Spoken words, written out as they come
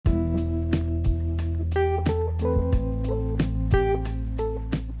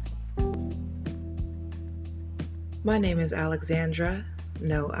My name is Alexandra,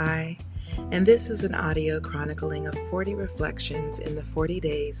 no I, and this is an audio chronicling of 40 reflections in the 40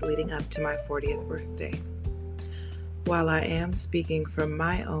 days leading up to my 40th birthday. While I am speaking from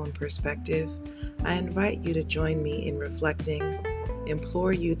my own perspective, I invite you to join me in reflecting,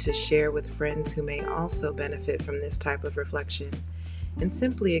 implore you to share with friends who may also benefit from this type of reflection, and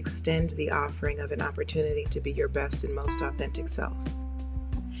simply extend the offering of an opportunity to be your best and most authentic self.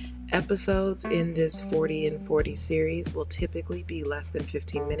 Episodes in this 40 and 40 series will typically be less than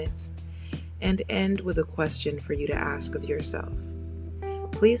 15 minutes and end with a question for you to ask of yourself.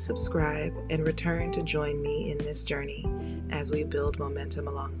 Please subscribe and return to join me in this journey as we build momentum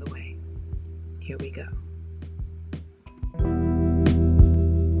along the way. Here we go.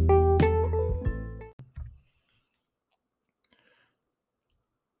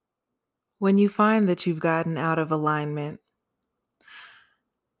 When you find that you've gotten out of alignment,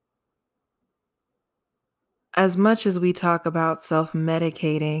 as much as we talk about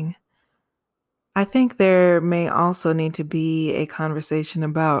self-medicating, I think there may also need to be a conversation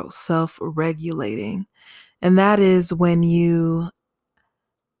about self-regulating. And that is when the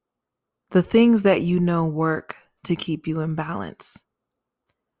things that you know work to keep you in balance.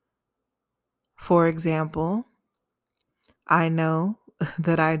 For example, I know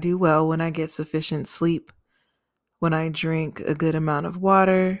that I do well when I get sufficient sleep, when I drink a good amount of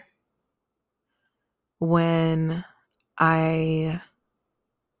water, when I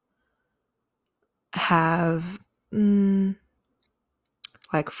have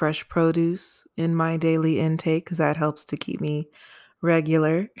like fresh produce in my daily intake, because that helps to keep me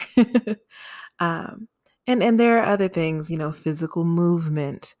regular. um, and there are other things, physical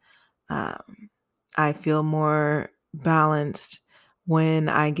movement. I feel more balanced when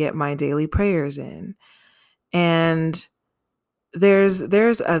I get my daily prayers in. And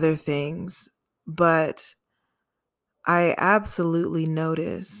there's other things, but I absolutely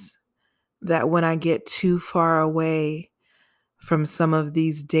notice that when I get too far away from some of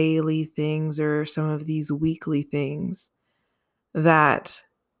these daily things or some of these weekly things, that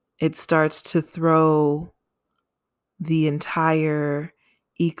it starts to throw the entire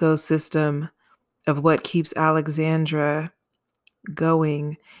ecosystem of what keeps Alexandra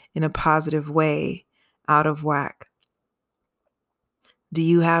going in a positive way out of whack. Do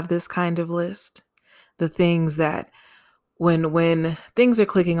you have this kind of list? The things that when things are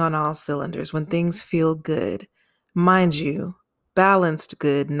clicking on all cylinders, when things feel good, mind you, balanced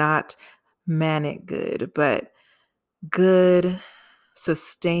good, not manic good, but good,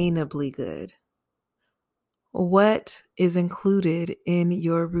 sustainably good. What is included in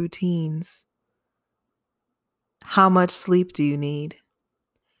your routines? How much sleep do you need?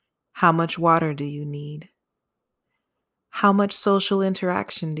 How much water do you need? How much social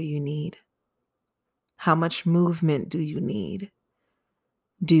interaction do you need? How much movement do you need?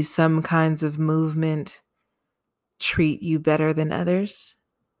 Do some kinds of movement treat you better than others?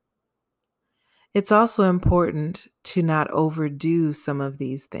 It's also important to not overdo some of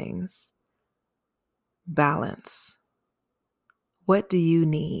these things. Balance. What do you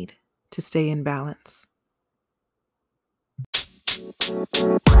need to stay in balance?